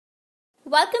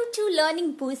Welcome to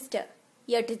Learning Booster,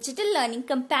 your digital learning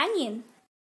companion.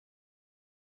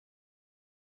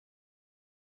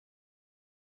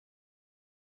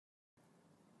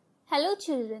 Hello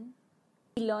children.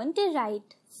 We learn to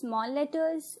write small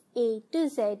letters A to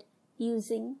Z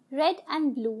using red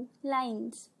and blue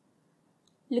lines.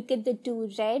 Look at the two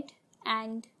red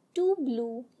and two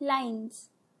blue lines.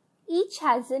 Each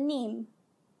has a name: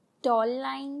 tall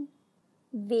line,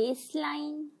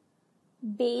 waistline,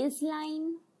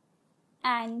 baseline,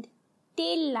 and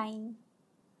tail line.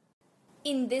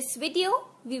 In this video,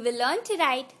 we will learn to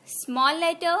write small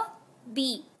letter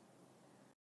B.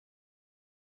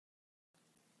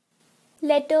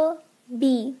 Letter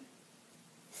B.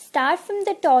 Start from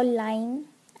the tall line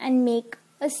and make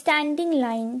a standing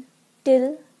line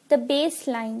till the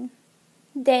baseline.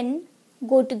 Then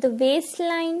go to the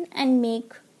waistline and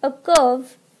make a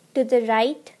curve to the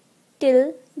right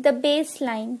till the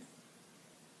baseline.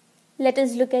 Let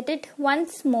us look at it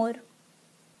once more.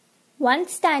 One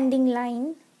standing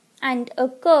line and a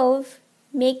curve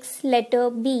makes letter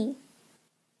B.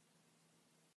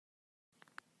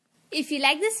 If you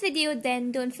like this video,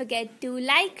 then don't forget to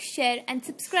like, share and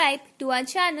subscribe to our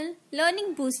channel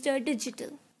Learning Booster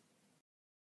Digital.